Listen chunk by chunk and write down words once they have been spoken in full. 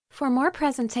For more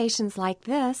presentations like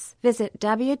this, visit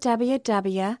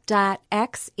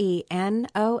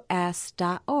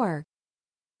www.xenos.org.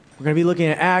 We're going to be looking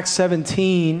at Acts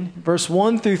 17, verse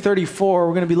 1 through 34.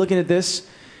 We're going to be looking at this,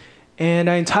 and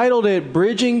I entitled it,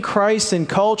 Bridging Christ and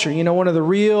Culture. You know, one of the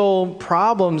real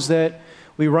problems that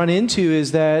we run into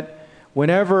is that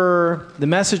whenever the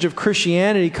message of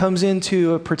Christianity comes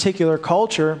into a particular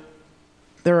culture,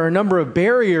 there are a number of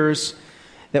barriers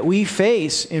that we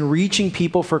face in reaching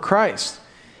people for Christ.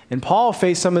 And Paul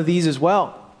faced some of these as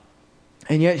well.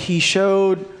 And yet he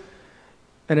showed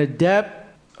an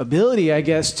adept ability, I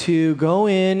guess, to go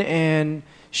in and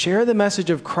share the message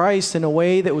of Christ in a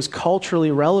way that was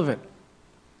culturally relevant.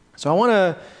 So I want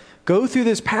to go through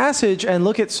this passage and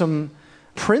look at some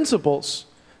principles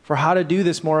for how to do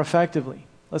this more effectively.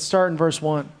 Let's start in verse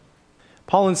 1.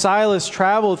 Paul and Silas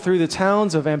traveled through the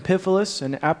towns of Amphipolis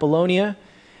and Apollonia,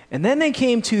 and then they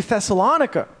came to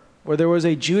Thessalonica, where there was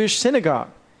a Jewish synagogue.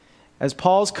 As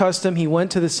Paul's custom, he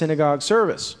went to the synagogue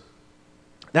service.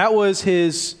 That was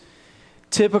his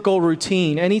typical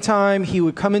routine. Anytime he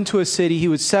would come into a city, he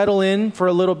would settle in for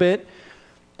a little bit,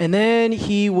 and then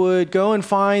he would go and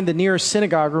find the nearest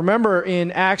synagogue. Remember, in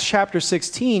Acts chapter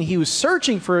 16, he was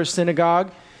searching for a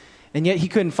synagogue, and yet he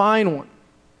couldn't find one.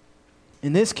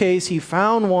 In this case, he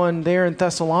found one there in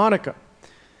Thessalonica.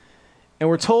 And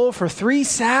we're told for 3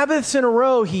 Sabbaths in a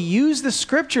row, he used the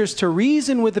scriptures to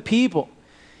reason with the people.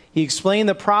 He explained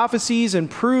the prophecies and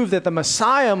proved that the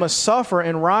Messiah must suffer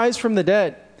and rise from the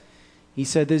dead. He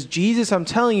said, this Jesus I'm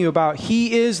telling you about,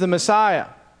 he is the Messiah.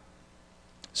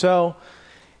 So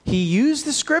he used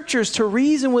the scriptures to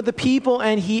reason with the people,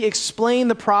 and he explained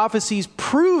the prophecies,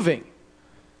 proving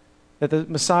that the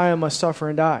Messiah must suffer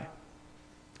and die.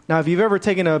 Now, if you've ever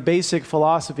taken a basic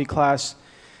philosophy class,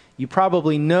 you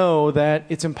probably know that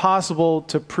it's impossible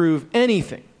to prove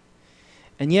anything.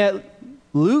 And yet,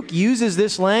 Luke uses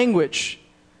this language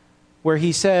where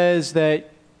he says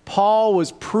that Paul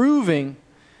was proving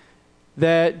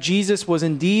that Jesus was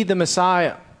indeed the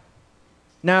Messiah.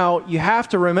 Now, you have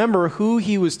to remember who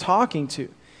he was talking to.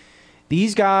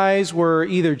 These guys were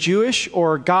either Jewish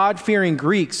or God-fearing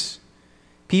Greeks,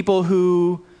 people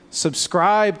who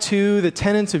subscribed to the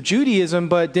tenets of Judaism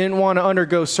but didn't want to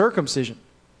undergo circumcision.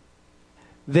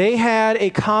 They had a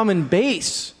common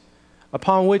base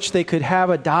upon which they could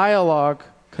have a dialogue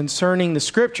concerning the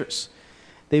scriptures.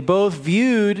 They both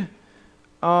viewed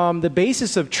the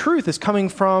basis of truth as coming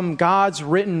from God's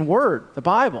written word, the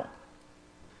Bible.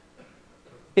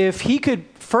 If he could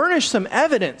furnish some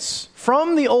evidence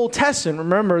from the Old Testament,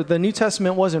 remember the New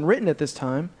Testament wasn't written at this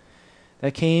time,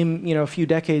 that came, a few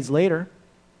decades later,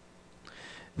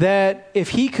 that if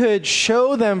he could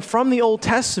show them from the Old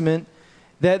Testament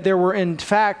that there were in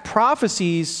fact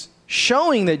prophecies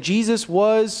showing that Jesus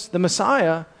was the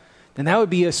Messiah, then that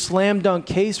would be a slam dunk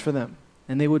case for them,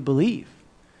 and they would believe.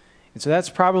 And so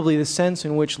that's probably the sense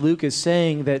in which Luke is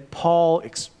saying that Paul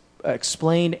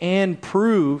explained and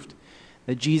proved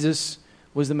that Jesus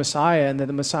was the Messiah and that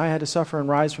the Messiah had to suffer and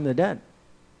rise from the dead.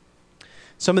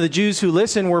 Some of the Jews who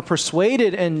listened were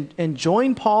persuaded and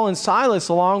joined Paul and Silas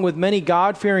along with many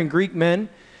God-fearing Greek men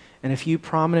and a few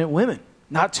prominent women.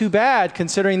 Not too bad,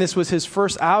 considering this was his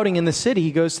first outing in the city.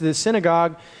 He goes to the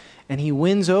synagogue and he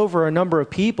wins over a number of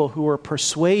people who were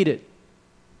persuaded.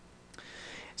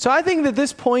 So I think that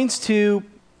this points to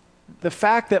the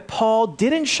fact that Paul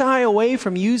didn't shy away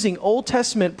from using Old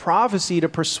Testament prophecy to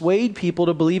persuade people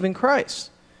to believe in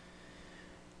Christ.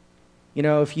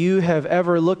 If you have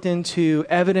ever looked into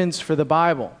evidence for the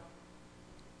Bible,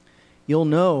 you'll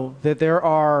know that there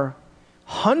are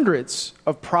hundreds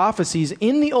of prophecies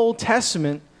in the Old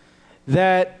Testament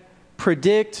that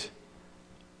predict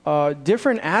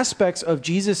different aspects of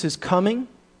Jesus' coming.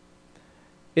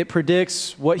 It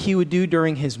predicts what he would do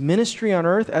during his ministry on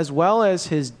earth, as well as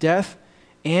his death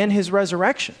and his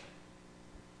resurrection.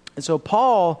 And so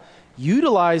Paul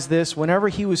utilized this whenever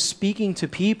he was speaking to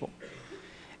people.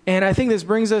 And I think this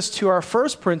brings us to our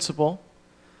first principle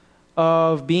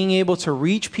of being able to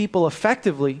reach people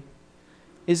effectively,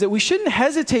 is that we shouldn't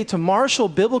hesitate to marshal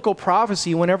biblical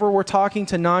prophecy whenever we're talking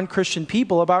to non-Christian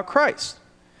people about Christ.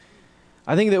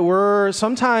 I think that we're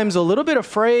sometimes a little bit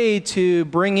afraid to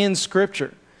bring in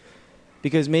Scripture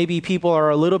because maybe people are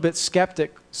a little bit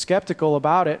skeptical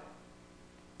about it.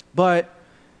 But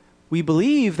we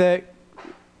believe that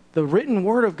the written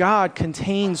Word of God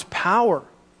contains power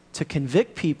to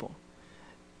convict people.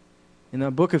 In the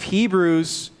book of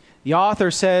Hebrews, the author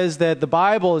says that the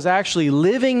Bible is actually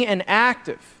living and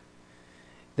active,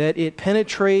 that it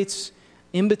penetrates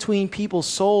in between people's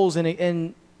souls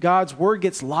and God's Word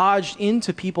gets lodged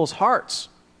into people's hearts.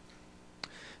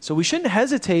 So we shouldn't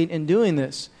hesitate in doing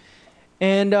this.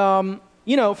 And,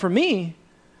 for me,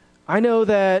 I know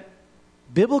that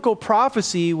biblical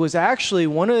prophecy was actually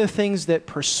one of the things that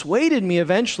persuaded me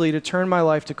eventually to turn my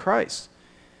life to Christ.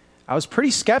 I was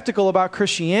pretty skeptical about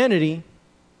Christianity,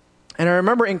 and I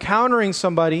remember encountering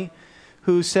somebody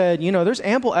who said, there's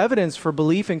ample evidence for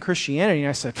belief in Christianity. And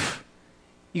I said,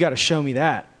 you got to show me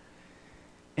that.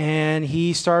 And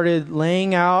he started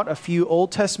laying out a few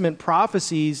Old Testament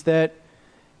prophecies that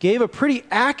gave a pretty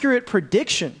accurate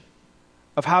prediction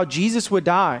of how Jesus would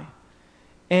die.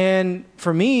 And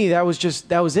for me, that was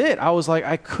it. I was like,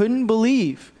 I couldn't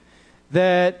believe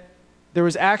that there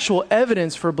was actual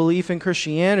evidence for belief in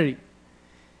Christianity.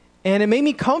 And it made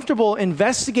me comfortable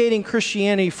investigating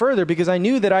Christianity further because I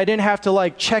knew that I didn't have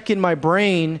to check in my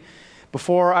brain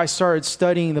before I started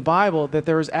studying the Bible, that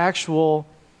there was actual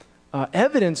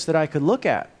evidence that I could look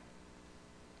at.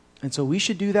 And so we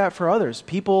should do that for others.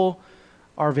 People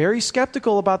are very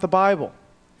skeptical about the Bible.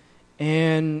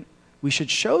 And we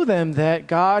should show them that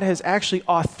God has actually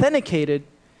authenticated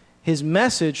his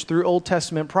message through Old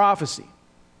Testament prophecy.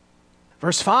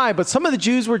 Verse 5, but some of the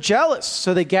Jews were jealous,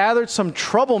 so they gathered some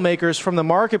troublemakers from the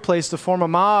marketplace to form a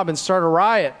mob and start a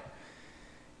riot.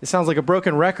 It sounds like a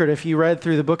broken record if you read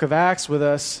through the book of Acts with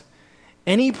us.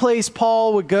 Any place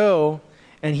Paul would go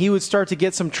and he would start to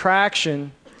get some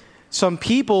traction, some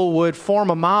people would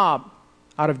form a mob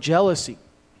out of jealousy.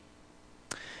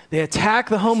 They attacked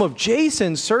the home of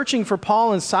Jason, searching for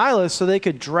Paul and Silas so they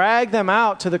could drag them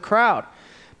out to the crowd.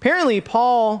 Apparently,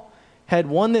 Paul had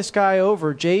won this guy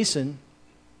over, Jason,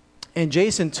 and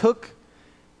Jason took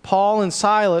Paul and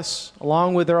Silas,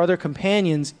 along with their other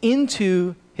companions,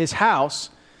 into his house.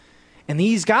 And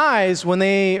these guys, when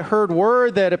they heard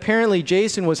word that apparently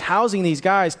Jason was housing these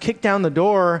guys, kicked down the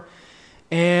door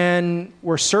and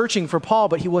were searching for Paul,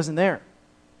 but he wasn't there.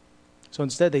 So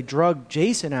instead, they drugged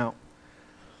Jason out.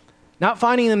 Not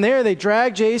finding them there, they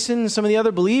dragged Jason and some of the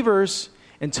other believers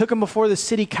and took them before the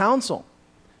city council.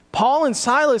 Paul and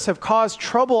Silas have caused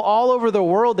trouble all over the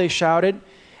world, they shouted,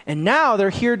 and now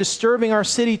they're here disturbing our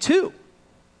city too.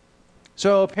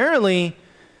 So apparently,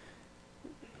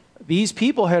 these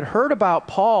people had heard about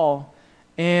Paul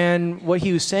and what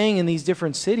he was saying in these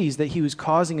different cities, that he was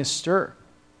causing a stir.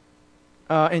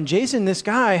 And Jason, this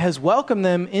guy, has welcomed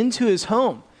them into his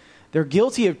home. They're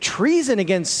guilty of treason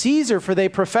against Caesar, for they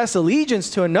profess allegiance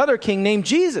to another king named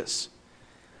Jesus.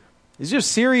 These are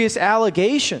serious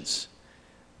allegations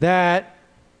that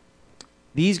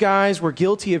these guys were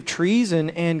guilty of treason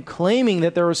and claiming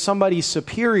that there was somebody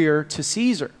superior to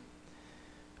Caesar,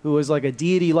 who was like a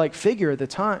deity-like figure at the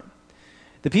time.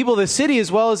 The people of the city,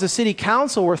 as well as the city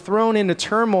council, were thrown into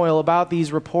turmoil about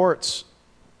these reports.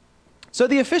 So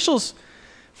the officials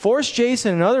forced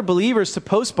Jason and other believers to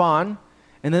post bond,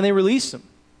 and then they released them.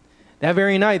 That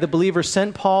very night, the believers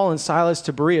sent Paul and Silas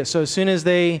to Berea. So as soon as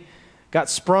they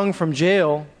got sprung from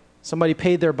jail, somebody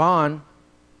paid their bond,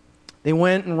 they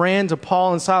went and ran to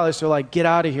Paul and Silas. They're like, get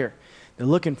out of here. They're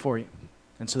looking for you.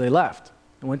 And so they left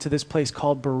and went to this place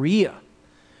called Berea.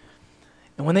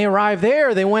 And when they arrived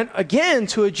there, they went again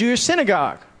to a Jewish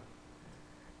synagogue.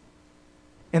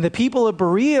 And the people of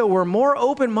Berea were more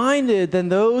open-minded than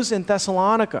those in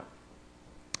Thessalonica.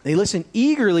 They listened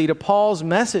eagerly to Paul's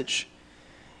message.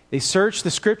 They searched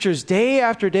the scriptures day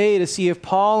after day to see if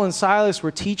Paul and Silas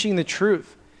were teaching the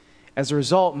truth. As a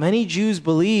result, many Jews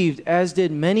believed, as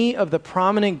did many of the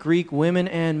prominent Greek women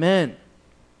and men.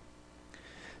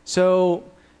 So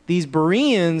these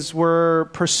Bereans were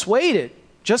persuaded,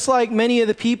 just like many of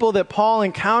the people that Paul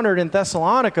encountered in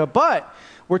Thessalonica, but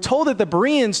we're told that the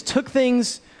Bereans took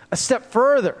things a step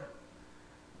further.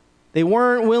 They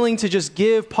weren't willing to just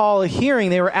give Paul a hearing.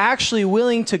 They were actually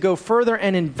willing to go further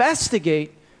and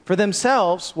investigate for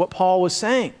themselves what Paul was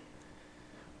saying.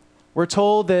 We're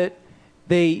told that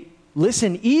they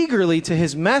listened eagerly to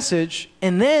his message,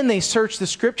 and then they searched the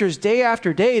scriptures day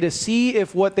after day to see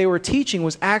if what they were teaching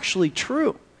was actually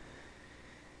true.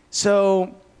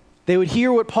 So they would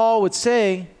hear what Paul would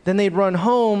say, then they'd run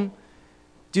home,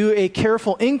 do a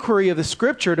careful inquiry of the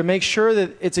scripture to make sure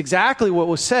that it's exactly what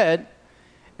was said,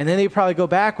 and then they'd probably go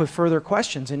back with further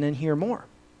questions and then hear more.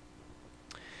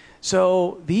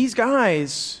 So these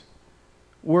guys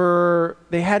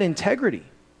they had integrity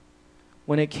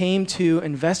when it came to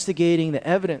investigating the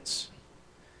evidence.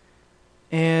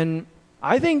 And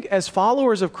I think as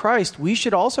followers of Christ, we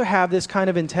should also have this kind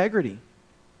of integrity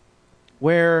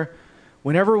where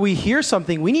whenever we hear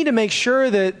something, we need to make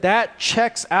sure that that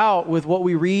checks out with what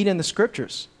we read in the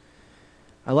scriptures.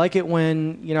 I like it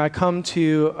when, I come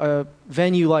to a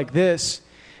venue like this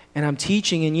and I'm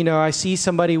teaching and, I see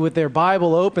somebody with their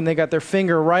Bible open, they got their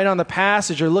finger right on the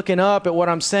passage, or looking up at what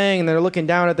I'm saying, and they're looking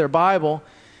down at their Bible.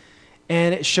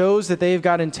 And it shows that they've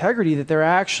got integrity, that they're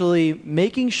actually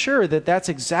making sure that that's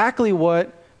exactly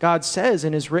what God says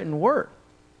in his written word.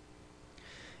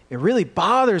 It really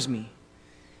bothers me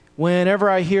whenever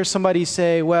I hear somebody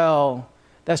say, well,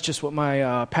 that's just what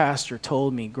my pastor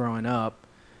told me growing up.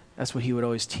 That's what he would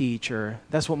always teach, or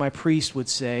that's what my priest would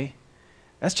say.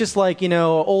 That's just like,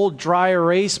 old dry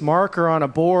erase marker on a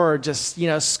board, just,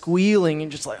 squealing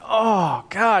and just like, oh,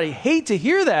 God, I hate to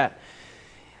hear that.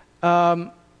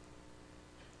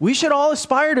 We should all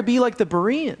aspire to be like the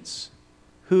Bereans,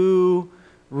 who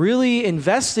really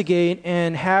investigate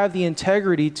and have the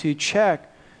integrity to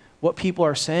check what people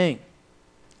are saying.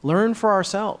 Learn for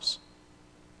ourselves.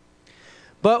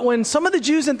 But when some of the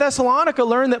Jews in Thessalonica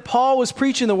learned that Paul was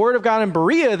preaching the word of God in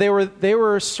Berea, they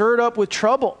were stirred up with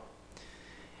trouble.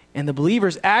 And the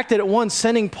believers acted at once,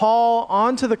 sending Paul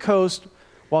onto the coast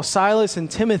while Silas and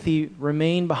Timothy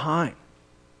remained behind.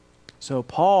 So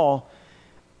Paul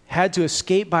had to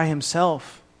escape by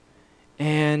himself.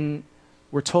 And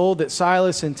we're told that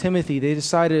Silas and Timothy, they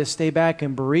decided to stay back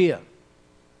in Berea.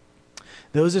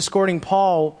 Those escorting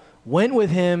Paul went with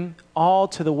him all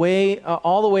the way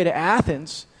to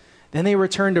Athens. Then they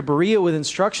returned to Berea with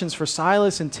instructions for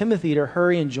Silas and Timothy to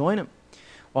hurry and join him.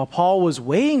 While Paul was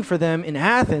waiting for them in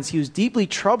Athens, he was deeply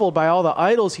troubled by all the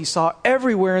idols he saw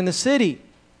everywhere in the city.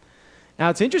 Now,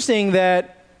 it's interesting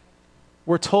that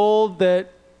we're told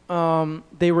that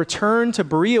they returned to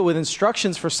Berea with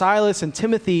instructions for Silas and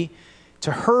Timothy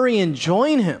to hurry and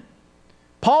join him.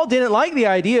 Paul didn't like the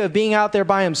idea of being out there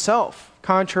by himself,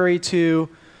 contrary to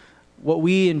what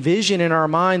we envision in our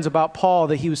minds about Paul,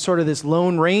 that he was sort of this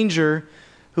lone ranger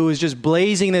who was just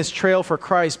blazing this trail for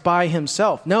Christ by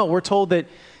himself. No, we're told that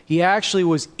he actually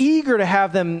was eager to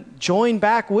have them join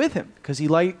back with him because he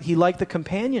liked the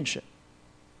companionship.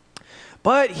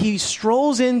 But he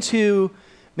strolls into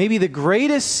maybe the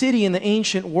greatest city in the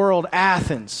ancient world,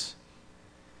 Athens.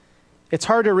 It's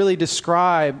hard to really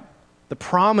describe the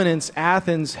prominence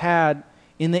Athens had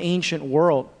in the ancient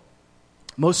world.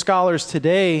 Most scholars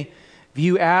today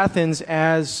view Athens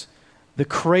as the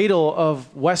cradle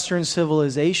of Western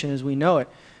civilization as we know it.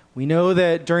 We know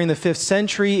that during the 5th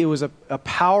century, it was a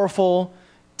powerful,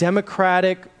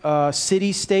 democratic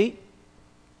city-state.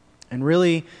 And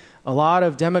really, a lot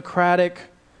of democratic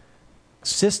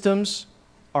systems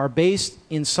are based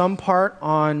in some part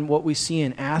on what we see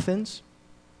in Athens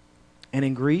and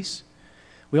in Greece.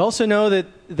 We also know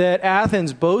that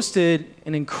Athens boasted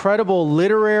an incredible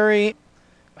literary,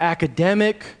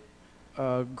 academic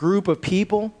group of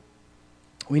people.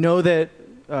 We know that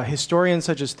historians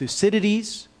such as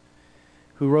Thucydides,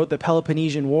 who wrote the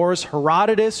Peloponnesian Wars,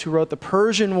 Herodotus, who wrote the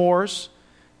Persian Wars,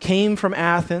 came from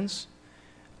Athens.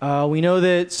 We know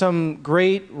that some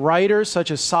great writers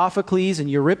such as Sophocles and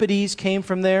Euripides came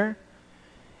from there.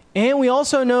 And we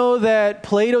also know that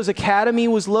Plato's Academy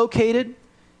was located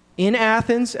in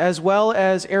Athens, as well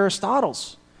as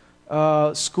Aristotle's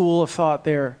school of thought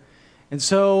there. And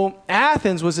so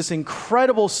Athens was this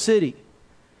incredible city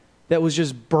that was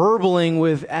just burbling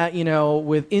with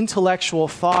intellectual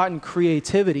thought and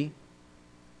creativity.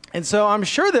 And so I'm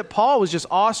sure that Paul was just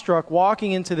awestruck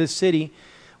walking into this city.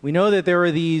 We know that there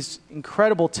were these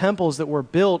incredible temples that were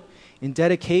built in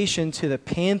dedication to the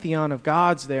pantheon of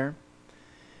gods there.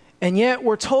 And yet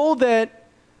we're told that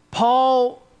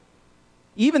Paul,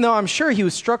 even though I'm sure he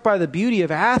was struck by the beauty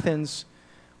of Athens,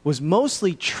 was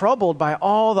mostly troubled by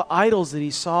all the idols that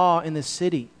he saw in the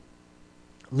city.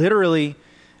 Literally,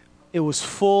 it was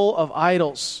full of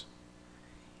idols.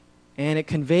 And it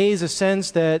conveys a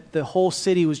sense that the whole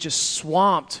city was just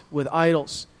swamped with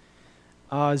idols.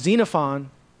 Xenophon,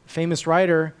 a famous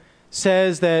writer,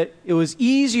 says that it was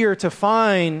easier to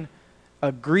find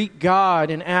a Greek god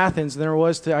in Athens than there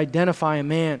was to identify a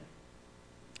man.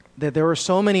 That there were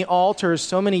so many altars,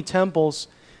 so many temples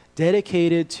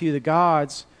dedicated to the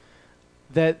gods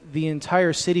that the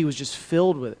entire city was just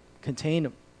filled with it, contained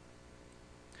them.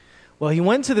 Well, he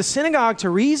went to the synagogue to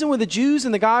reason with the Jews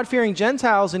and the God-fearing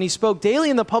Gentiles, and he spoke daily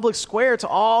in the public square to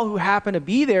all who happened to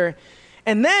be there.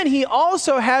 And then he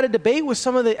also had a debate with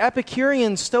some of the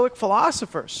Epicurean Stoic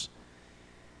philosophers.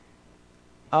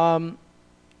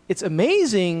 It's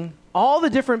amazing all the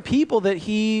different people that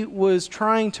he was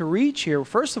trying to reach here.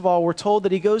 First of all, we're told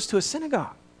that he goes to a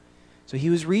synagogue. So he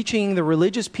was reaching the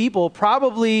religious people,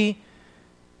 probably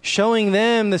showing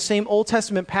them the same Old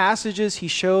Testament passages he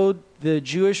showed the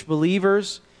Jewish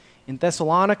believers in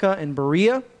Thessalonica and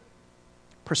Berea,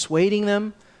 persuading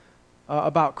them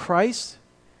about Christ.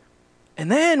 And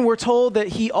then we're told that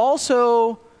he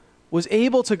also was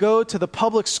able to go to the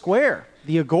public square,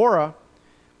 the Agora,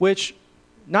 which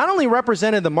not only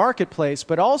represented the marketplace,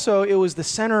 but also it was the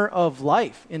center of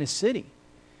life in a city.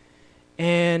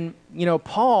 And,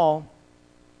 Paul,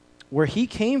 where he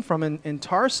came from in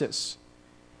Tarsus,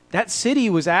 that city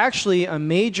was actually a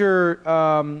major,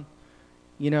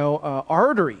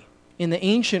 artery in the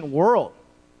ancient world.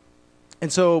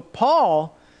 And so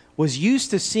Paul was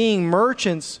used to seeing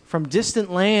merchants from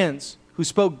distant lands who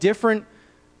spoke different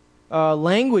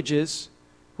languages,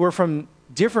 who were from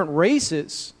different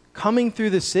races, coming through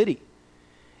the city.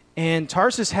 And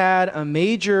Tarsus had a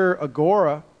major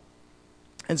agora.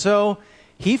 And so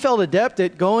he felt adept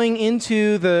at going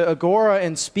into the agora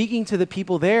and speaking to the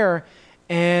people there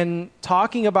and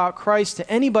talking about Christ to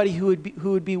anybody who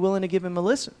would be willing to give him a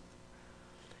listen.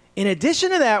 In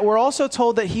addition to that, we're also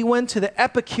told that he went to the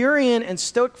Epicurean and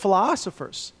Stoic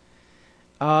philosophers.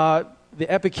 The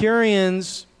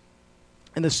Epicureans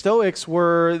and the Stoics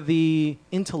were the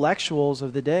intellectuals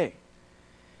of the day.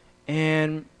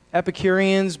 And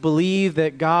Epicureans believed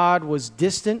that God was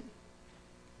distant,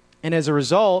 and as a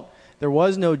result, there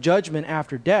was no judgment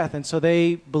after death. And so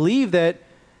they believed that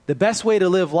the best way to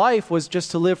live life was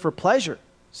just to live for pleasure,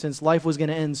 since life was going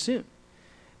to end soon.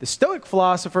 The Stoic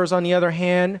philosophers, on the other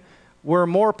hand, were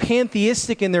more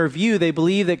pantheistic in their view. They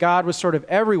believed that God was sort of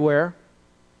everywhere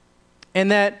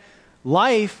and that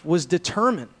life was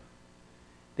determined.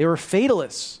 They were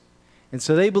fatalists. And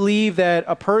so they believed that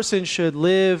a person should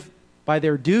live by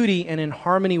their duty and in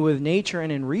harmony with nature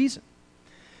and in reason.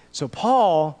 So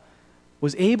Paul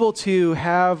was able to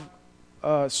have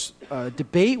a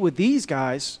debate with these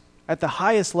guys at the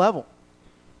highest level.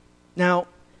 Now,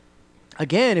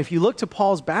 again, if you look to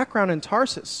Paul's background in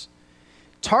Tarsus,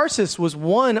 Tarsus was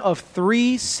one of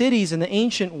 3 cities in the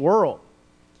ancient world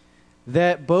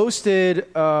that boasted,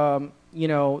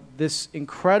 this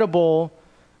incredible,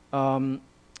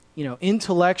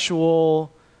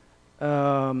 intellectual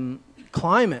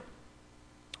climate,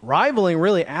 rivaling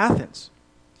really Athens.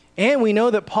 And we know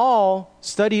that Paul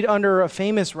studied under a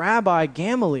famous rabbi,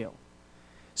 Gamaliel.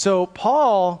 So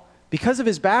Paul, because of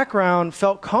his background,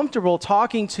 felt comfortable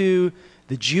talking to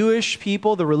the Jewish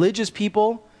people, the religious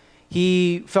people.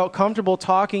 He felt comfortable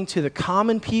talking to the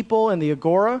common people and the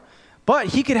agora. But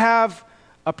he could have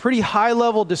a pretty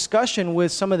high-level discussion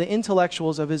with some of the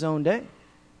intellectuals of his own day.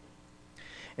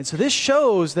 And so this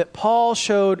shows that Paul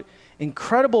showed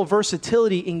incredible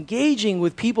versatility, engaging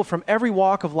with people from every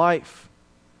walk of life.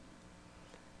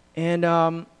 And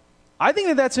I think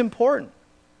that that's important,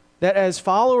 that as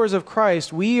followers of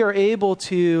Christ, we are able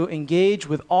to engage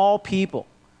with all people.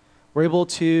 We're able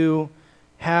to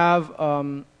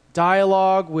have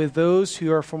dialogue with those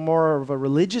who are from more of a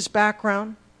religious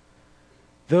background,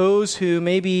 those who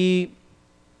maybe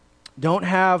don't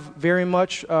have very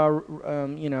much, they're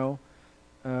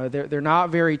not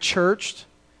very churched.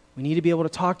 We need to be able to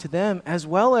talk to them, as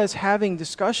well as having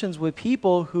discussions with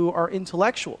people who are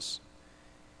intellectuals.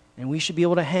 And we should be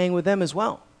able to hang with them as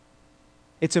well.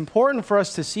 It's important for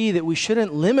us to see that we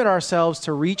shouldn't limit ourselves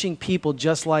to reaching people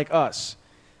just like us,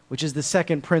 which is the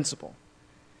second principle.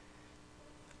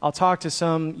 I'll talk to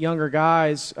some younger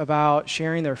guys about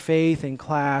sharing their faith in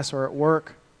class or at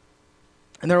work.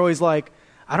 And they're always like,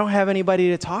 I don't have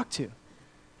anybody to talk to.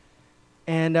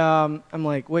 And I'm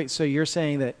like, wait, so you're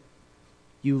saying that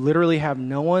you literally have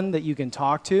no one that you can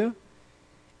talk to?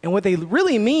 And what they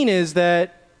really mean is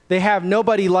that they have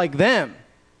nobody like them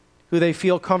who they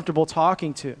feel comfortable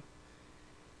talking to.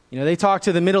 They talk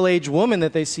to the middle-aged woman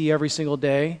that they see every single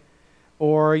day,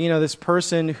 or, this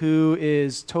person who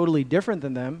is totally different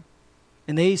than them,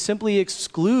 and they simply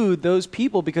exclude those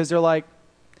people because they're like,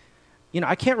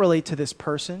 I can't relate to this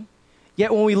person.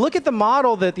 Yet when we look at the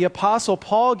model that the Apostle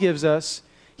Paul gives us,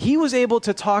 he was able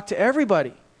to talk to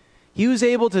everybody. He was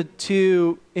able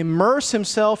to immerse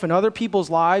himself in other people's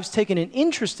lives, taking an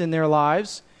interest in their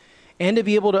lives, and to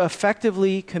be able to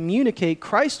effectively communicate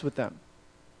Christ with them.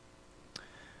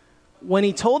 When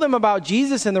he told them about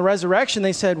Jesus and the resurrection,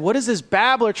 they said, what is this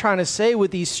babbler trying to say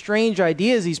with these strange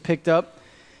ideas he's picked up?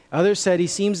 Others said he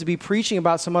seems to be preaching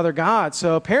about some other God.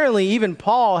 So apparently even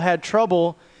Paul had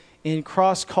trouble in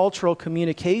cross-cultural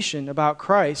communication about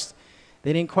Christ.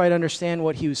 They didn't quite understand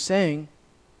what he was saying.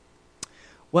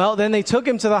 Well, then they took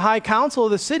him to the high council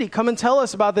of the city. Come and tell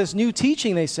us about this new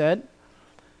teaching, they said.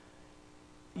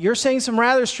 You're saying some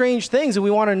rather strange things, and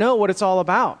we want to know what it's all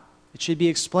about. It should be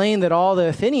explained that all the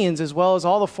Athenians, as well as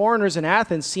all the foreigners in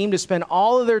Athens, seem to spend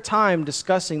all of their time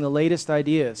discussing the latest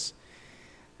ideas.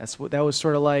 That was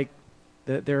sort of like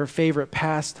their favorite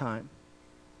pastime.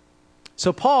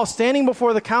 So Paul, standing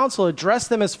before the council, addressed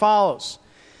them as follows.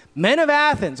 Men of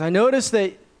Athens, I notice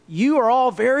that you are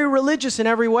all very religious in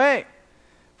every way.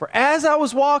 For as I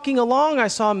was walking along, I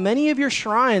saw many of your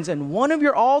shrines, and one of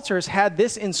your altars had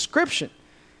this inscription,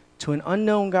 to an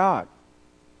unknown God.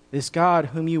 This God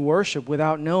whom you worship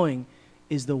without knowing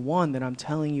is the one that I'm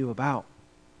telling you about.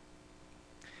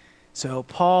 So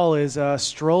Paul is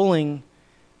strolling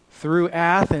through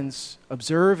Athens,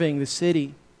 observing the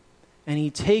city, and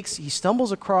he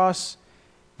stumbles across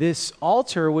this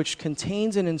altar which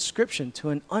contains an inscription to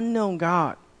an unknown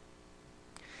God.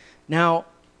 Now,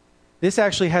 this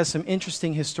actually has some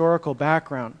interesting historical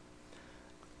background.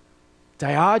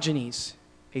 Diogenes,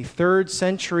 a 3rd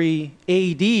century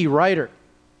AD writer,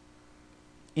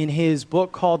 in his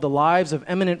book called The Lives of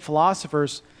Eminent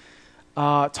Philosophers,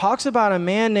 talks about a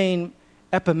man named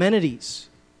Epimenides,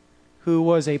 who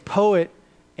was a poet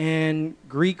and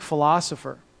Greek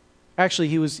philosopher. Actually,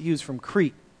 he was from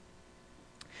Crete.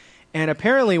 And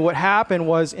apparently what happened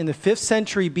was in the 5th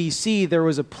century BC, there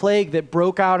was a plague that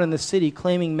broke out in the city,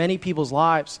 claiming many people's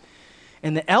lives.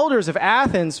 And the elders of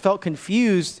Athens felt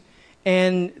confused,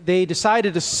 and they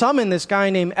decided to summon this guy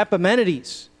named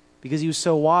Epimenides because he was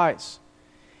so wise.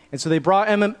 And so they brought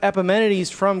Epimenides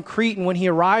from Crete, and when he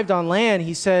arrived on land,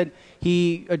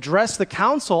 he addressed the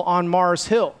council on Mars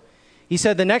Hill. He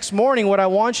said, the next morning, what I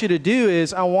want you to do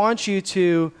is I want you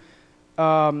to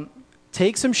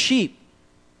take some sheep,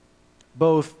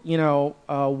 both,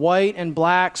 white and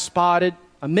black, spotted,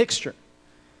 a mixture.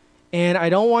 And I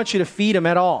don't want you to feed them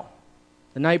at all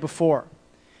the night before.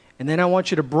 And then I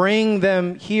want you to bring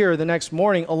them here the next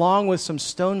morning along with some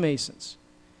stonemasons.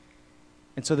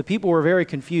 And so the people were very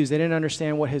confused. They didn't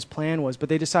understand what his plan was, but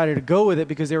they decided to go with it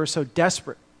because they were so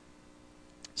desperate.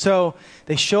 So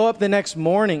they show up the next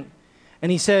morning,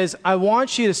 and he says, I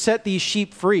want you to set these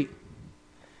sheep free.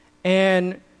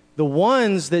 And the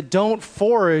ones that don't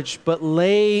forage but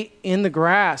lay in the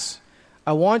grass,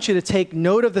 I want you to take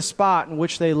note of the spot in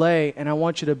which they lay, and I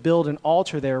want you to build an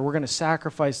altar there. We're going to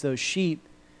sacrifice those sheep,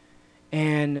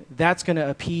 and that's going to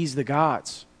appease the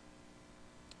gods.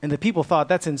 And the people thought,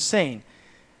 that's insane.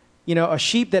 A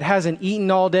sheep that hasn't eaten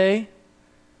all day,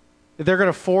 they're going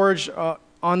to forage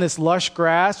on this lush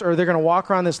grass, or they're going to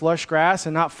walk around this lush grass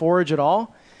and not forage at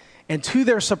all. And to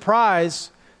their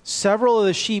surprise, several of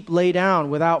the sheep lay down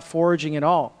without foraging at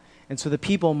all. And so the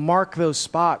people mark those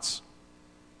spots.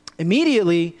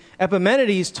 Immediately,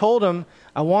 Epimenides told him,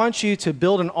 I want you to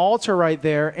build an altar right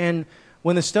there. And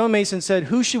when the stonemason said,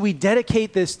 who should we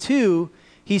dedicate this to?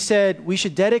 He said, we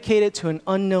should dedicate it to an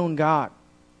unknown God.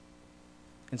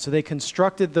 And so they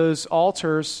constructed those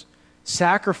altars,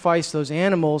 sacrificed those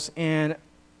animals, and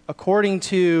according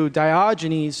to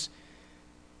Diogenes,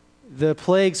 the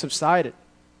plague subsided.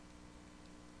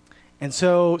 And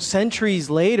so centuries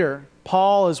later,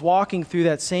 Paul is walking through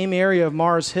that same area of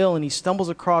Mars Hill, and he stumbles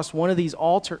across one of these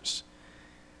altars.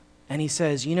 And he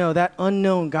says, that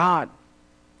unknown God,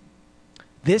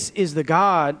 this is the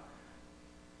God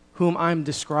whom I'm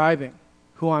describing,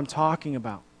 who I'm talking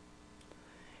about.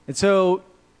 And so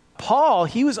Paul,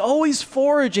 he was always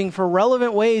foraging for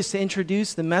relevant ways to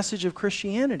introduce the message of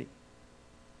Christianity.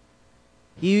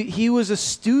 He was a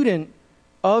student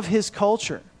of his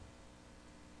culture.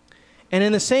 And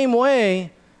in the same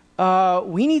way,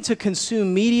 we need to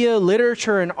consume media,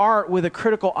 literature, and art with a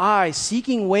critical eye,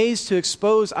 seeking ways to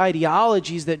expose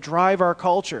ideologies that drive our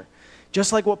culture,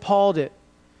 just like what Paul did.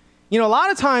 A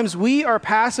lot of times we are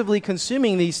passively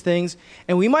consuming these things,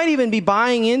 and we might even be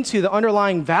buying into the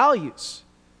underlying values.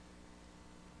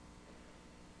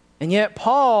 And yet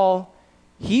Paul,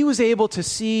 he was able to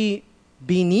see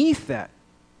beneath that.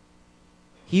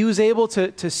 He was able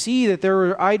to see that there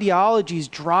were ideologies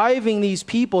driving these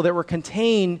people that were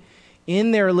contained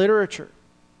in their literature,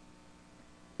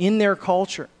 in their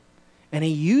culture. And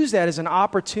he used that as an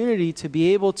opportunity to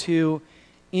be able to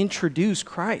introduce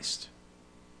Christ.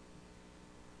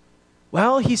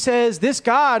 Well, he says, this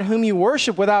God whom you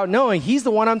worship without knowing, he's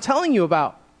the one I'm telling you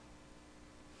about.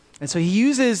 And so he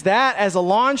uses that as a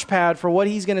launch pad for what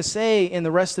he's going to say in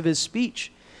the rest of his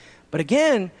speech. But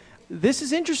again, this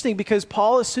is interesting because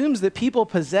Paul assumes that people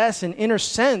possess an inner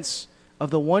sense of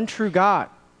the one true God.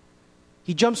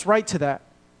 He jumps right to that.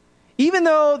 Even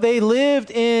though they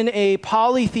lived in a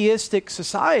polytheistic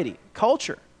society,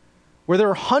 culture, where there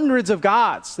were hundreds of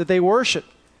gods that they worshiped,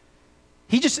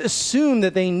 he just assumed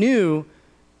that they knew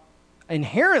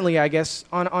inherently, I guess,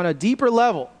 on a deeper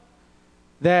level,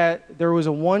 that there was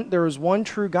one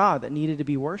true God that needed to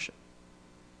be worshipped.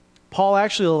 Paul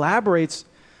actually elaborates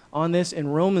on this in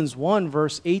Romans 1,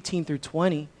 verse 18 through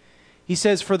 20. He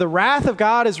says, for the wrath of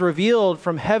God is revealed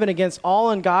from heaven against all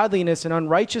ungodliness and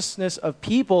unrighteousness of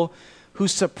people who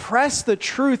suppress the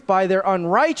truth by their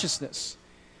unrighteousness,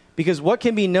 Because what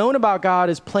can be known about God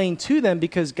is plain to them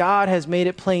because God has made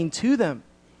it plain to them.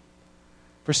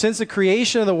 For since the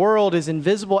creation of the world, his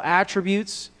invisible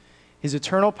attributes, his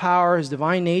eternal power, his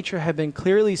divine nature have been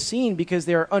clearly seen because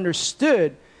they are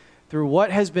understood through what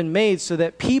has been made, so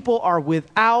that people are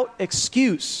without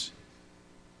excuse.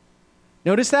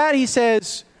 Notice that? He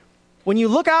says, when you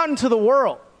look out into the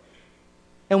world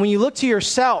and when you look to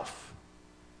yourself,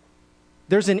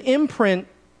 there's an imprint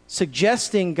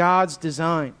suggesting God's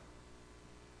design.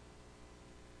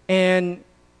 And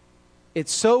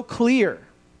it's so clear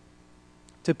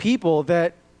to people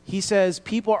that he says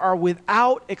people are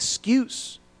without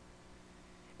excuse.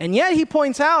 And yet he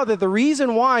points out that the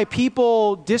reason why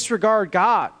people disregard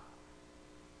God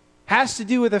has to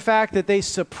do with the fact that they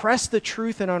suppress the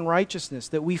truth in unrighteousness,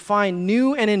 that we find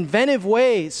new and inventive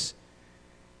ways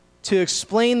to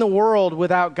explain the world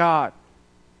without God.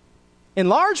 In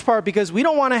large part because we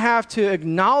don't want to have to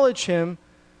acknowledge him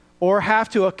or have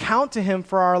to account to him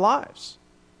for our lives.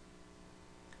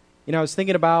 You know, I was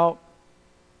thinking about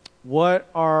what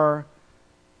are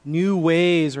new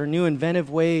ways or new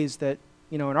inventive ways that,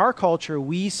 you know, in our culture,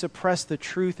 we suppress the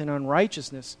truth in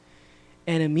unrighteousness.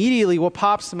 And immediately what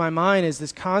pops to my mind is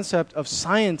this concept of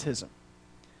scientism.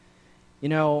 You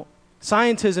know,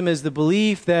 scientism is the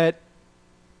belief that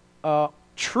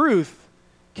truth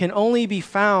can only be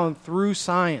found through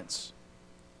science.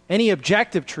 Any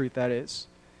objective truth, that is.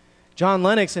 John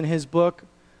Lennox, in his book,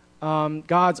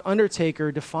 God's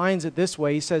Undertaker, defines it this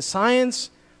way. He says, science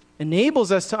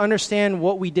enables us to understand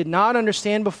what we did not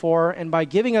understand before, and by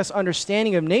giving us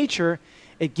understanding of nature,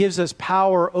 it gives us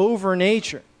power over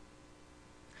nature.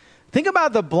 Think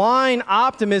about the blind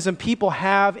optimism people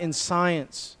have in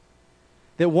science,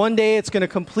 that one day it's going to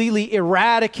completely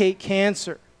eradicate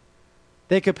cancer.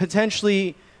 They could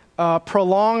potentially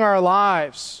prolong our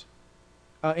lives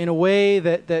in a way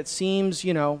that seems,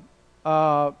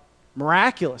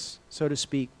 miraculous, so to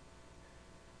speak.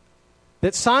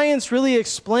 That science really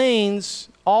explains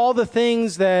all the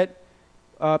things that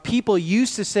people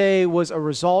used to say was a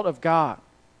result of God.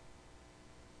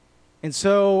 And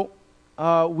so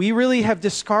we really have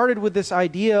discarded with this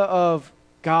idea of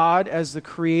God as the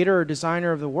creator or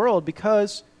designer of the world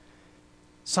because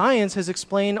science has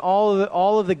explained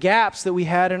all of the gaps that we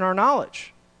had in our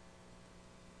knowledge.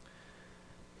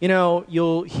 You know,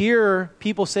 you'll hear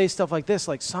people say stuff like this,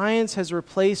 like science has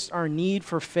replaced our need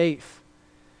for faith.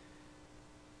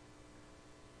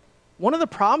 One of the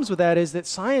problems with that is that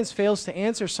science fails to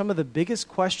answer some of the biggest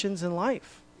questions in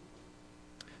life.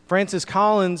 Francis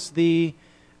Collins, the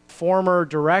former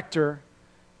director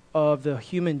of the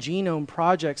Human Genome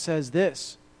Project, says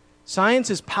this: science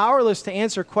is powerless to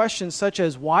answer questions such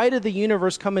as, why did the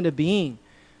universe come into being?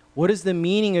 What is the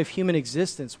meaning of human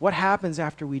existence? What happens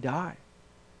after we die?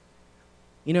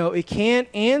 You know, it can't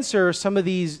answer some of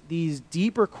these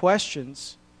deeper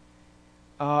questions.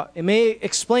 It may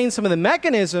explain some of the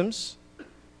mechanisms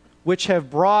which have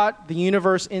brought the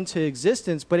universe into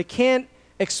existence, but it can't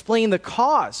explain the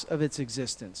cause of its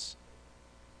existence.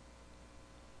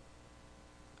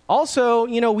 Also,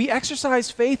 you know, we exercise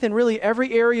faith in really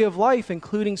every area of life,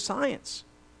 including science.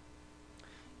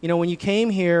 You know, when you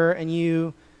came here and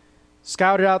you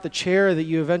scouted out the chair that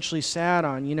you eventually sat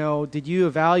on, you know, did you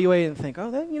evaluate and think,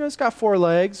 it's got 4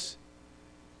 legs?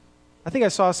 I think I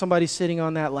saw somebody sitting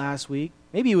on that last week.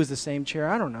 Maybe it was the same chair.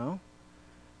 I don't know.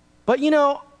 But, you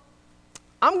know,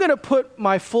 I'm going to put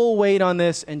my full weight on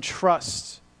this and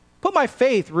trust. Put my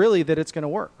faith, really, that it's going to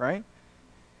work, right?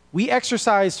 We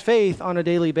exercise faith on a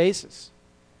daily basis.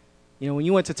 You know, when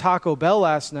you went to Taco Bell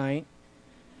last night,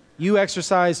 you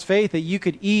exercised faith that you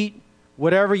could eat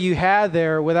whatever you had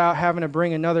there without having to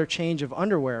bring another change of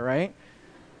underwear, right?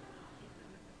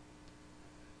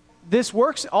 This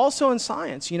works also in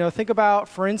science. You know, think about,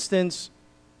 for instance,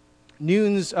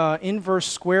 Newton's inverse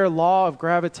square law of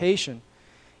gravitation.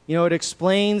 You know, it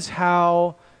explains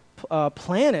how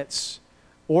planets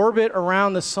orbit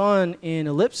around the sun in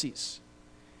ellipses.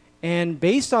 And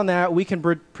based on that, we can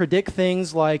predict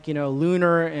things like, you know,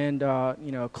 lunar and,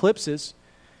 eclipses.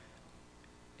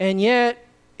 And yet,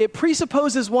 it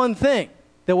presupposes one thing,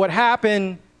 that what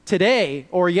happened today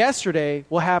or yesterday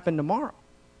will happen tomorrow.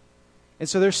 And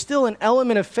so there's still an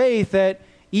element of faith that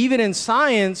even in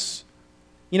science,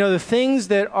 you know, the things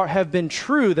that have been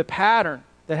true, the pattern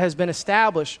that has been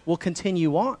established, will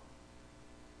continue on.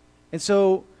 And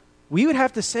so we would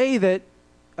have to say that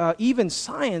even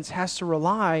science has to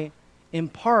rely in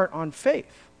part on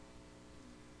faith.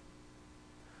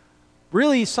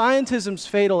 Really, scientism's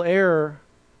fatal error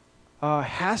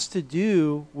has to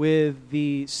do with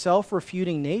the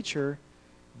self-refuting nature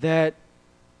that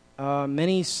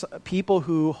many people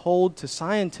who hold to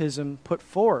scientism put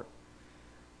forward.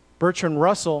 Bertrand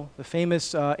Russell, the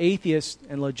famous atheist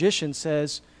and logician,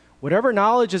 says, "Whatever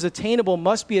knowledge is attainable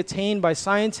must be attained by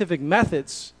scientific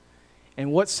methods,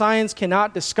 and what science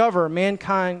cannot discover,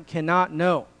 mankind cannot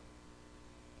know."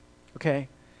 Okay.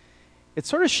 It's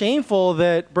sort of shameful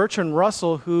that Bertrand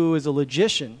Russell, who is a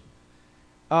logician,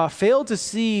 failed to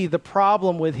see the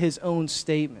problem with his own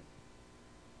statement.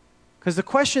 Because the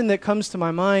question that comes to my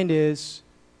mind is,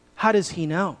 how does he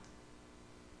know?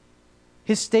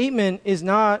 His statement is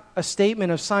not a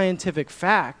statement of scientific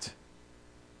fact,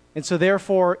 and so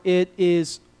therefore it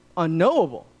is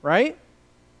unknowable, right?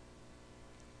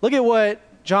 Look at what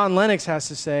John Lennox has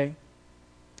to say.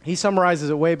 He summarizes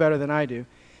it way better than I do.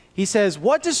 He says,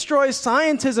 "What destroys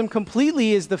scientism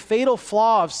completely is the fatal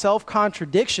flaw of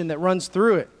self-contradiction that runs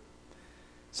through it.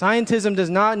 Scientism does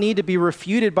not need to be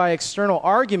refuted by external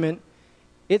argument.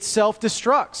 It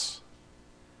self-destructs.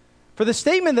 For the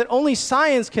statement that only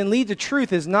science can lead to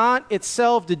truth is not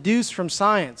itself deduced from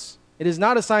science. It is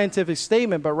not a scientific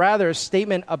statement, but rather a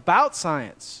statement about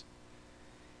science.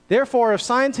 Therefore, if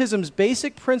scientism's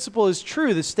basic principle is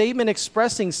true, the statement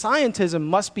expressing scientism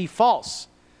must be false.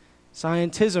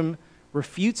 Scientism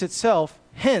refutes itself,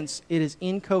 hence it is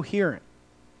incoherent."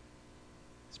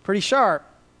 It's pretty sharp,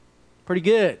 pretty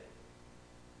good.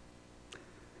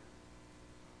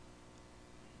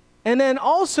 And then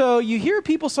also, you hear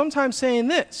people sometimes saying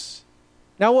this.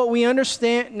 Now that we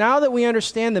understand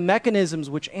the mechanisms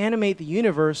which animate the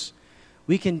universe,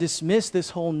 we can dismiss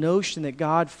this whole notion that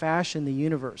God fashioned the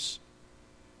universe.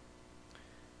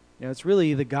 Now, it's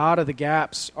really the God of the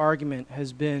gaps argument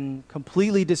has been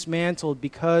completely dismantled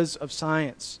because of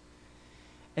science.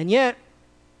 And yet,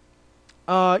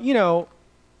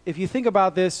 if you think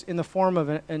about this in the form of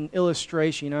an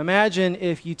illustration, imagine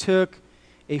if you took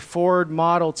a Ford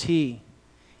Model T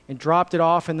and dropped it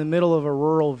off in the middle of a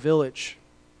rural village.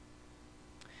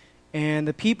 And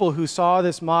the people who saw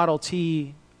this Model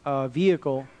T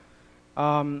vehicle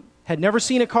had never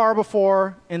seen a car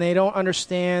before, and they don't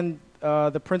understand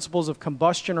the principles of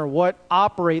combustion or what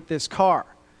operate this car.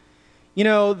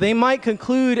 They might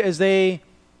conclude as they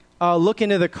look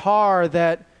into the car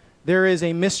that there is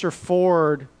a Mr.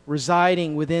 Ford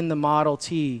residing within the Model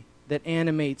T that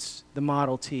animates the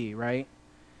Model T, right?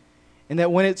 And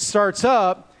that when it starts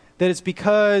up, that it's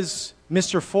because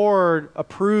Mr. Ford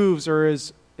approves or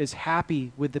is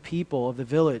happy with the people of the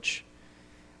village.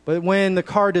 But when the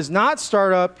car does not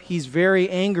start up, he's very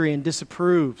angry and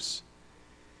disapproves.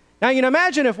 Now,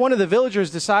 imagine if one of the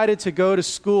villagers decided to go to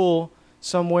school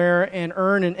somewhere and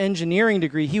earn an engineering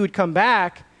degree. He would come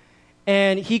back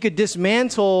and he could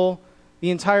dismantle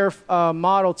the entire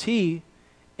Model T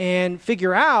and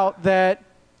figure out that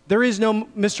there is no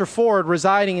Mr. Ford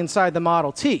residing inside the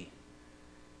Model T.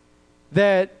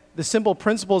 That the simple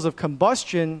principles of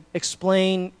combustion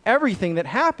explain everything that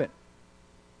happened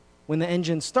when the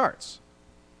engine starts.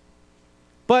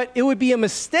 But it would be a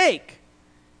mistake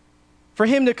for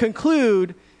him to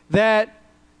conclude that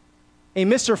a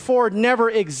Mr. Ford never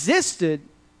existed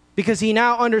because he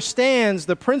now understands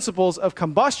the principles of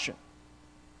combustion.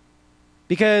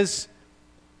 Because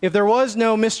if there was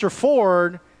no Mr.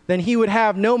 Ford, then he would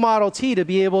have no Model T to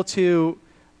be able to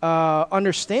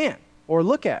understand or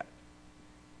look at.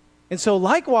 And so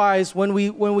likewise, when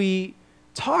we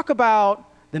talk about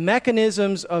the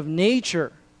mechanisms of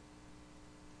nature,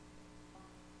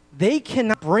 they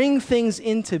cannot bring things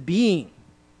into being.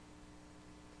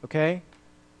 Okay?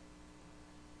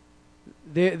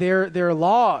 They're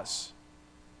laws.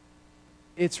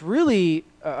 It's really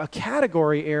a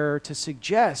category error to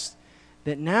suggest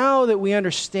that now that we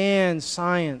understand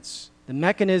science, the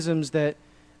mechanisms that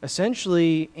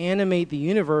essentially animate the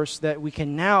universe, that we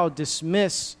can now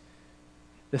dismiss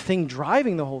the thing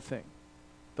driving the whole thing,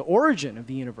 the origin of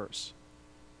the universe.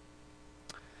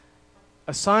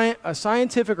 A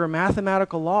scientific or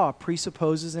mathematical law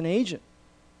presupposes an agent.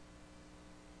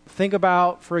 Think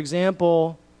about, for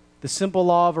example, the simple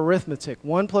law of arithmetic.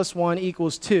 1 + 1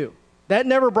 = 2. That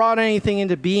never brought anything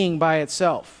into being by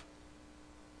itself.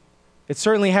 It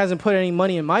certainly hasn't put any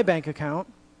money in my bank account.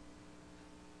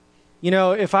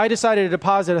 If I decided to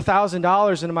deposit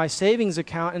 $1,000 into my savings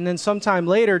account and then sometime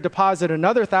later deposit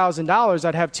another $1,000,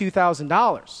 I'd have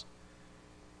 $2,000.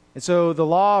 And so the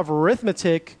law of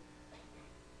arithmetic,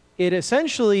 it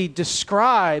essentially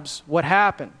describes what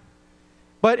happened.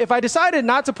 But if I decided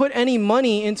not to put any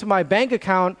money into my bank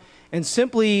account and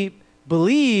simply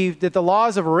believed that the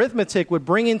laws of arithmetic would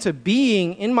bring into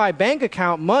being in my bank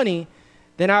account money,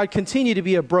 then I would continue to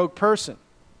be a broke person.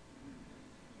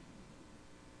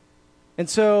 And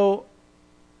so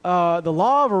the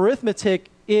law of arithmetic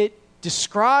it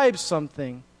describes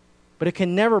something, but it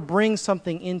can never bring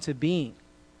something into being.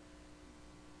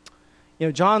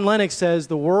 John Lennox says,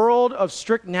 the world of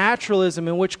strict naturalism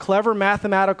in which clever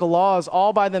mathematical laws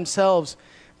all by themselves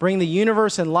bring the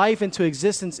universe and life into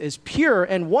existence is pure,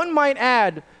 and one might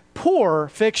add, poor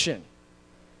fiction.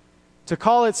 To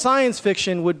call it science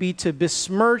fiction would be to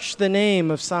besmirch the name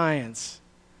of science.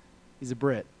 He's a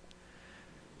Brit.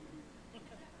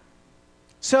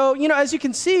 So, as you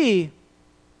can see,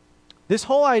 this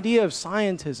whole idea of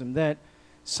scientism, that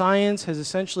science has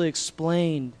essentially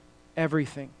explained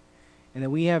everything, and that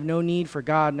we have no need for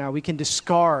God now, we can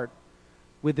discard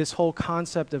with this whole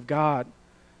concept of God,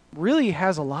 really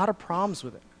has a lot of problems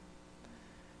with it.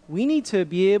 We need to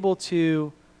be able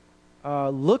to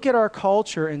look at our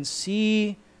culture and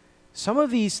see some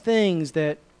of these things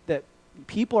that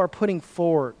people are putting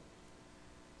forward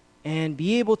and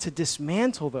be able to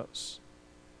dismantle those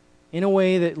in a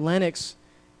way that Lennox,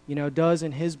 does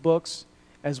in his books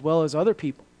as well as other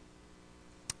people.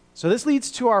 So this leads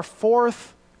to our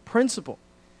fourth principle,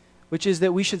 which is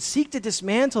that we should seek to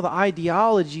dismantle the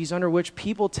ideologies under which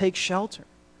people take shelter.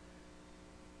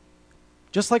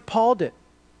 Just like Paul did.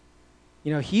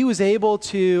 He was able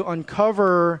to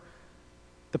uncover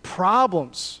the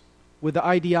problems with the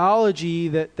ideology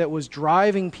that was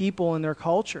driving people in their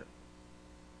culture.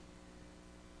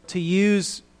 To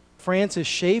use Francis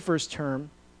Schaeffer's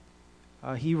term,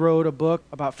 he wrote a book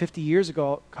about 50 years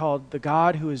ago called The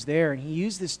God Who Is There, and he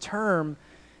used this term,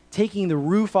 taking the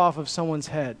roof off of someone's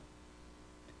head.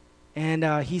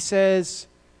 And he says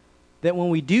that when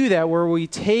we do that, where we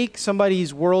take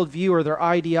somebody's worldview or their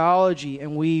ideology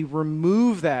and we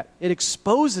remove that, it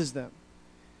exposes them.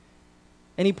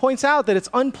 And he points out that it's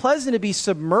unpleasant to be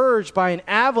submerged by an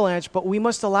avalanche, but we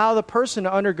must allow the person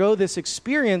to undergo this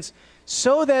experience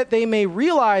so that they may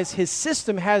realize his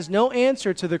system has no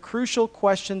answer to the crucial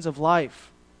questions of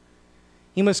life.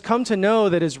 He must come to know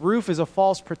that his roof is a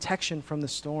false protection from the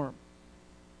storm.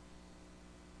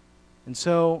 And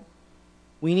so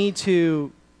we need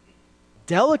to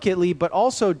delicately but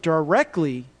also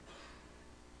directly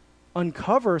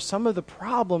uncover some of the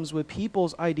problems with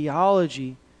people's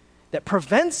ideology that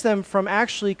prevents them from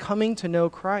actually coming to know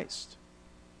Christ.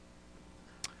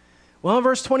 Well, in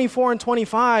verse 24 and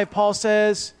 25, Paul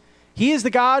says, He is the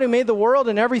God who made the world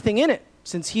and everything in it.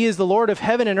 Since He is the Lord of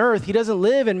heaven and earth, He doesn't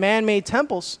live in man-made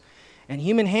temples, and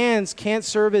human hands can't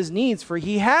serve His needs, for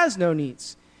He has no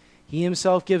needs. He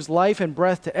Himself gives life and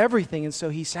breath to everything, and so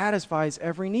He satisfies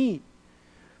every need.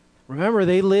 Remember,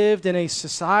 they lived in a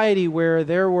society where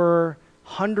there were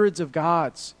hundreds of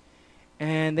gods,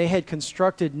 and they had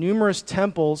constructed numerous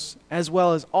temples as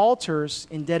well as altars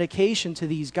in dedication to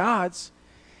these gods.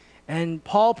 And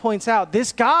Paul points out,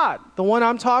 this God, the one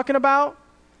I'm talking about,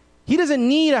 He doesn't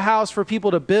need a house for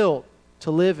people to build,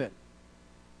 to live in.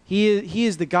 He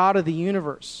is the God of the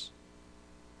universe.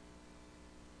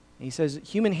 And he says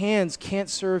human hands can't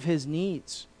serve His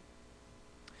needs.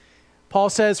 Paul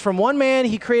says, from one man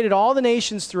He created all the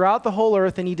nations throughout the whole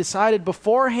earth, and He decided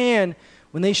beforehand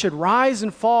when they should rise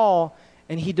and fall,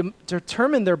 and He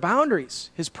determined their boundaries.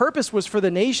 His purpose was for the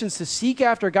nations to seek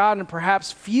after God and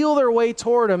perhaps feel their way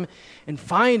toward Him and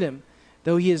find Him,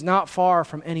 though He is not far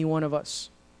from any one of us.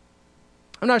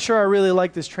 I'm not sure I really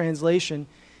like this translation.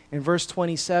 In verse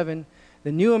 27,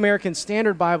 the New American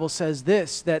Standard Bible says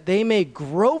this, that they may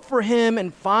grope for Him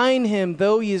and find Him,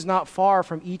 though He is not far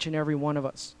from each and every one of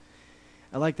us.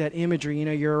 I like that imagery.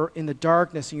 You're in the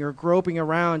darkness and you're groping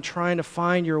around trying to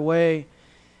find your way,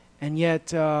 and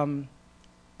yet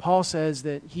Paul says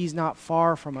that He's not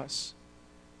far from us.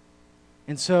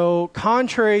 And so,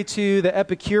 contrary to the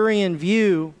Epicurean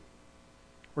view,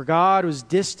 where God was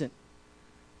distant,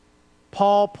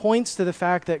 Paul points to the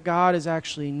fact that God is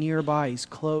actually nearby. He's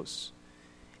close.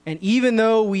 And even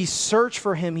though we search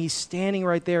for Him, He's standing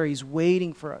right there. He's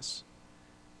waiting for us.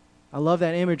 I love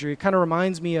that imagery. It kind of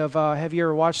reminds me of, have you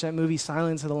ever watched that movie,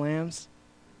 Silence of the Lambs?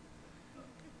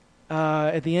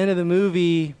 At the end of the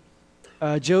movie,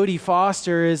 Jodie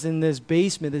Foster is in this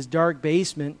basement, this dark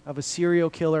basement of a serial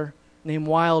killer named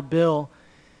Wild Bill.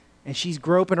 And she's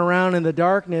groping around in the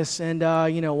darkness, and,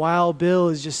 Wild Bill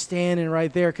is just standing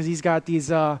right there because he's got these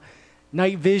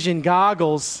night vision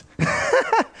goggles.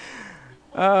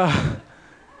 And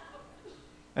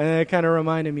it kind of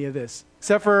reminded me of this.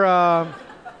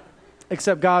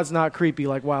 Except God's not creepy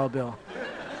like Wild Bill.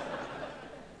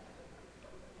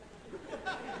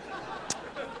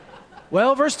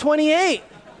 Well, verse 28.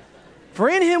 For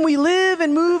in Him we live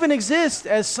and move and exist,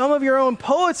 as some of your own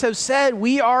poets have said,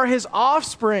 we are His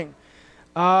offspring.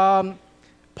 Paul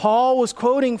was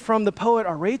quoting from the poet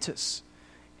Aratus,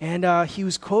 and he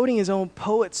was quoting his own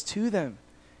poets to them.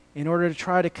 in order to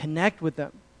try to connect with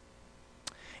them.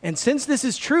 And since this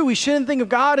is true, we shouldn't think of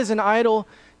God as an idol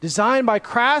designed by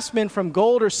craftsmen from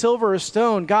gold or silver or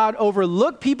stone. God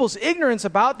overlooked people's ignorance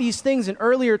about these things in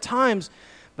earlier times,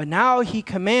 but now he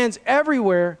commands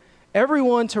everyone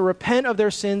to repent of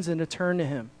their sins and to turn to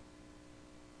him.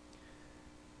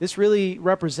 This really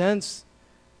represents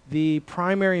the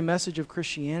primary message of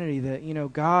Christianity,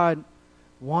 that, God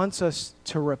wants us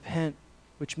to repent,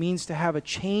 which means to have a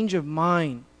change of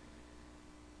mind,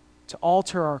 to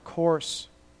alter our course,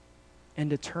 and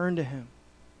to turn to him.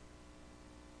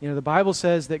 The Bible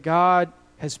says that God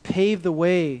has paved the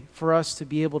way for us to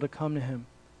be able to come to him,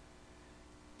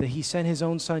 that he sent his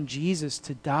own son Jesus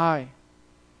to die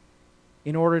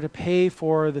in order to pay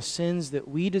for the sins that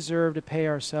we deserve to pay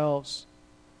ourselves.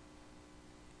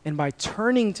 And by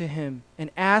turning to him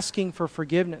and asking for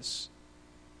forgiveness,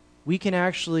 we can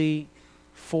actually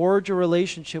forge a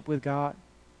relationship with God.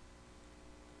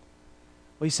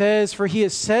 Well, he says, "For he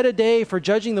has set a day for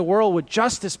judging the world with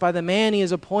justice by the man he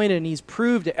has appointed, and he's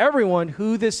proved to everyone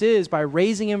who this is by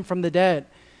raising him from the dead."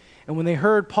 And when they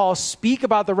heard Paul speak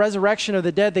about the resurrection of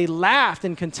the dead, they laughed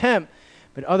in contempt.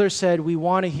 But others said, "We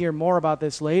want to hear more about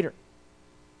this later."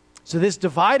 So this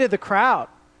divided the crowd.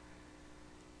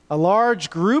 A large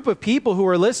group of people who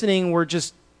were listening were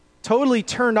just totally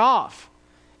turned off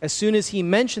as soon as he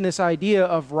mentioned this idea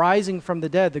of rising from the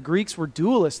dead. The Greeks were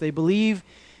dualists. They believe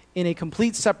in a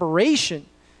complete separation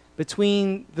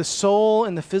between the soul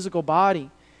and the physical body.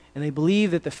 And they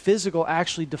believe that the physical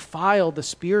actually defiled the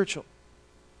spiritual.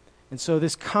 And so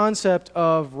this concept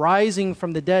of rising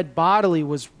from the dead bodily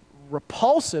was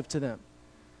repulsive to them.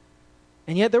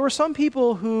 And yet there were some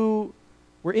people who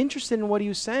were interested in what he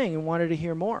was saying and wanted to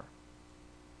hear more.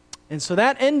 And so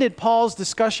that ended Paul's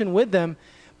discussion with them,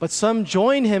 but some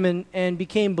joined him and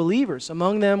became believers.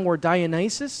 Among them were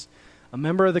Dionysius, a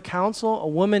member of the council, a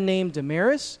woman named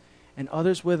Damaris, and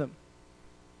others with him.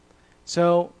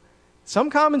 So some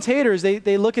commentators,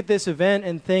 they look at this event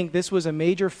and think this was a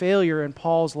major failure in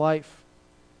Paul's life,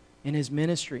 in his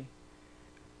ministry.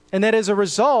 And that as a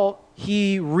result,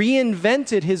 he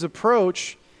reinvented his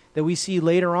approach that we see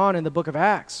later on in the book of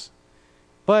Acts.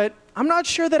 But I'm not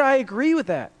sure that I agree with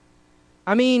that.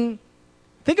 I mean,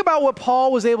 think about what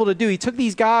Paul was able to do. He took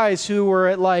these guys who were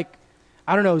at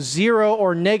 0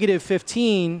 or negative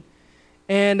 15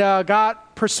 and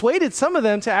persuaded some of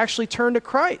them to actually turn to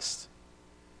Christ.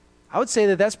 I would say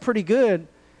that that's pretty good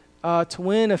to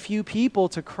win a few people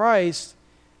to Christ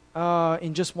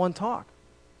in just one talk.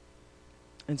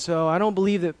 And so I don't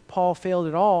believe that Paul failed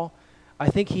at all. I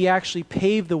think he actually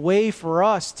paved the way for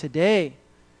us today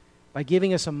by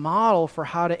giving us a model for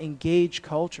how to engage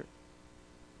culture.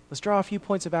 Let's draw a few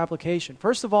points of application.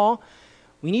 First of all,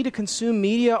 we need to consume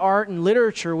media, art, and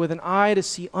literature with an eye to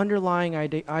see underlying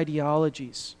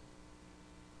ideologies.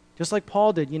 Just like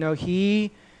Paul did.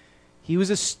 He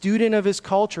was a student of his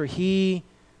culture. He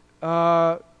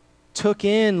took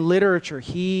in literature.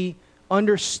 He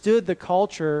understood the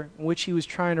culture in which he was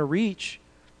trying to reach.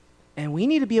 And we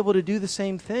need to be able to do the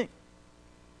same thing.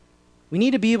 We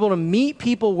need to be able to meet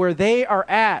people where they are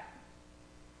at.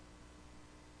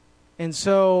 And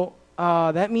so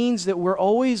that means that we're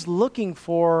always looking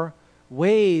for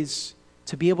ways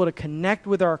to be able to connect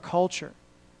with our culture,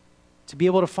 to be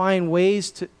able to find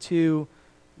ways to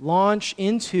launch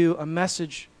into a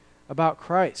message about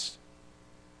Christ.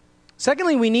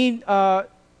 Secondly, we need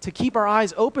to keep our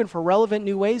eyes open for relevant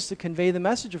new ways to convey the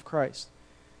message of Christ.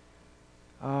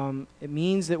 It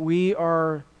means that we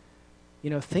are,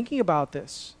 thinking about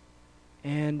this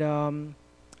and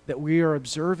that we are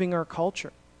observing our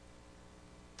culture.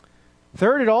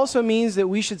 Third, it also means that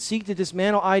we should seek to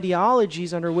dismantle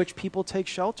ideologies under which people take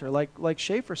shelter, like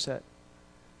Schaeffer said.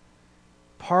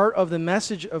 Part of the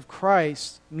message of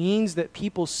Christ means that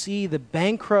people see the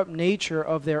bankrupt nature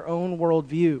of their own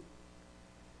worldview.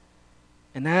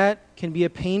 And that can be a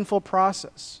painful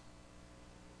process.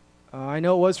 I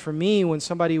know it was for me when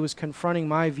somebody was confronting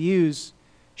my views,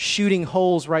 shooting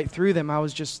holes right through them. I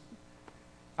was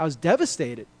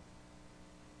devastated.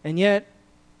 And yet,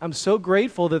 I'm so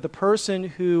grateful that the person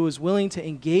who was willing to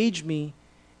engage me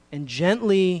and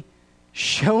gently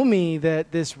show me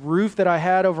that this roof that I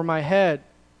had over my head,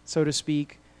 so to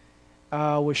speak,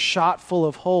 was shot full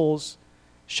of holes,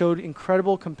 showed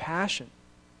incredible compassion.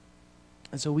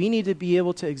 And so we need to be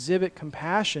able to exhibit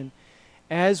compassion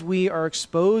as we are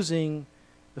exposing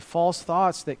the false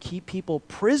thoughts that keep people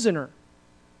prisoner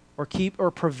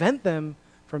or prevent them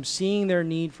from seeing their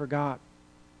need for God.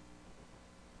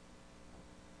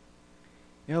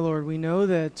 Yeah, Lord, we know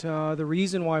that the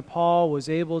reason why Paul was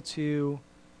able to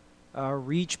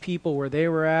reach people where they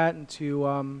were at and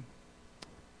to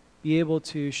be able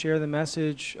to share the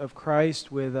message of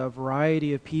Christ with a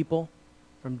variety of people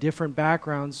from different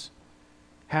backgrounds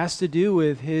has to do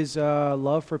with his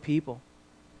love for people.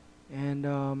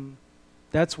 And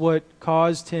that's what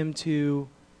caused him to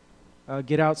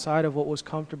get outside of what was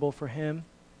comfortable for him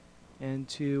and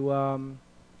to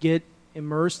get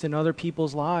immersed in other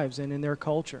people's lives and in their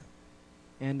culture.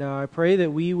 And I pray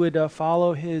that we would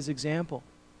follow his example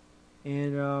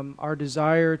in our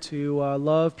desire to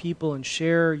love people and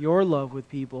share your love with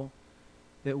people,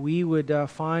 that we would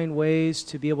find ways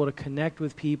to be able to connect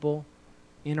with people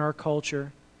in our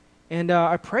culture. And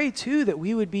I pray, too, that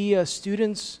we would be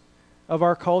students of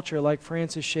our culture, like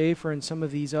Francis Schaeffer and some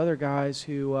of these other guys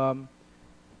who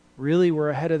really were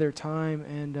ahead of their time,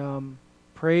 and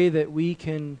pray that we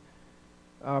can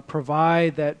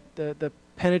provide that the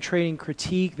penetrating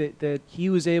critique that he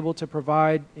was able to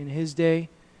provide in his day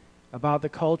about the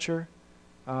culture,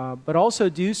 but also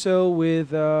do so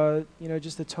with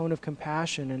just a tone of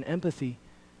compassion and empathy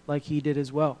like he did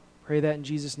as well. Pray that in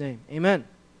Jesus' name. Amen.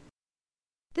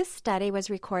 This study was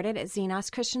recorded at Xenos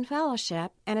Christian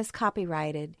Fellowship and is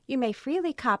copyrighted. You may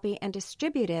freely copy and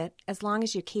distribute it as long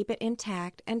as you keep it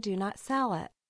intact and do not sell it.